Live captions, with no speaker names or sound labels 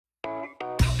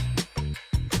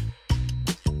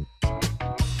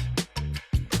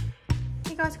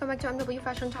guys, welcome back to MW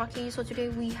Fashion Talky. So today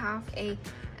we have a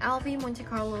LV Monte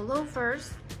Carlo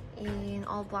loafers in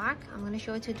all black. I'm going to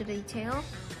show it to the detail.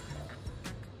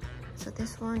 So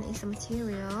this one is the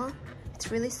material.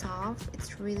 It's really soft,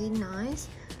 it's really nice,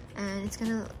 and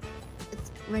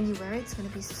when you wear it, it's gonna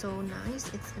be so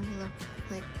nice. It's gonna look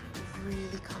like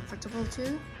really comfortable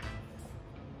too.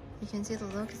 You can see the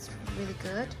look, it's really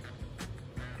good.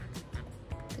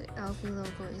 The LV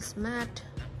logo is matte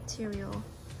material.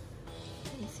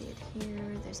 You can see it here.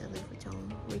 There's a Louis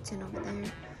Vuitton written over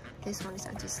there. This one is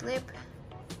anti-slip.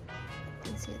 You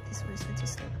can see it. This one is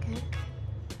anti-slip. Okay.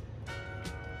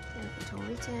 Louis Vuitton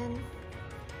written.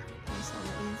 There's on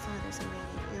the inside. There's a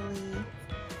mini Illy.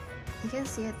 You can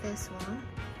see it. This one.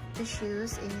 The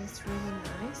shoes is really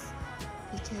nice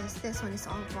because this one is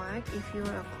all black. If you're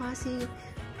a classy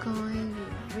guy, you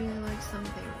really like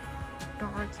something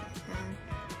dark and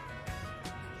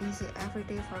use it every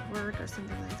day for work or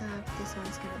something like that, this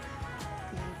one's gonna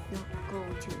be your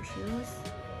go-to shoes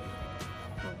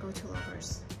or go-to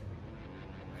loafers.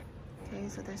 Okay,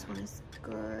 so this one is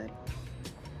good.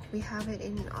 We have it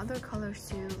in other colors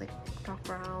too, like dark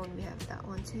brown. We have that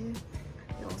one too.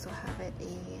 We also have it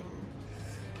in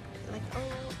like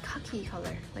khaki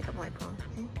color, like a light brown.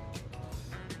 Okay.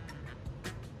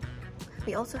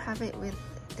 We also have it with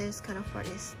this kind of part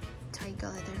is tiger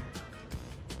leather.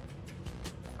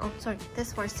 Oh, sorry,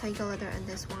 this part is tiger leather and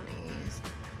this one is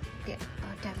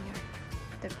damier,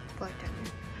 the black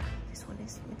damier. This one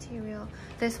is material.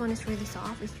 This one is really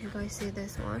soft. If you guys see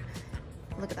this one,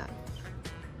 look at that.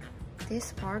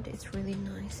 This part is really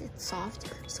nice. It's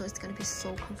soft, so it's gonna be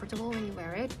so comfortable when you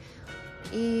wear it.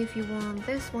 If you want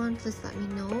this one, please let me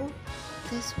know.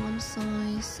 This one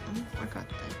size, I forgot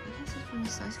that. I guess this one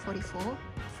is size 44,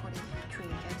 43,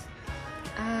 I guess.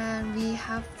 And we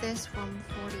have this from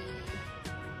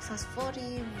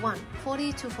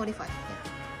 40 to 45,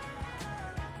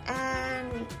 yeah.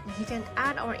 And you can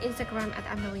add our Instagram at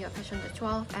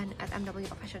mwfashion.12 and at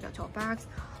mwfashion.12bags.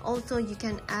 Also, you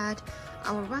can add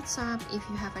our WhatsApp if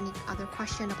you have any other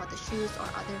question about the shoes or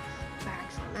other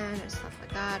bags for men and stuff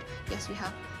like that. Yes, we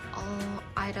have all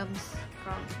items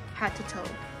from head to toe.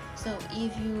 So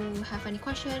if you have any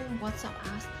question, WhatsApp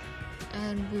us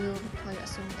and we'll reply as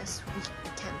soon as we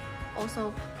can.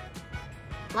 Also,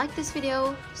 like this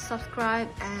video, subscribe,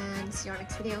 and see you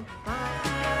next video.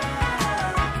 Bye.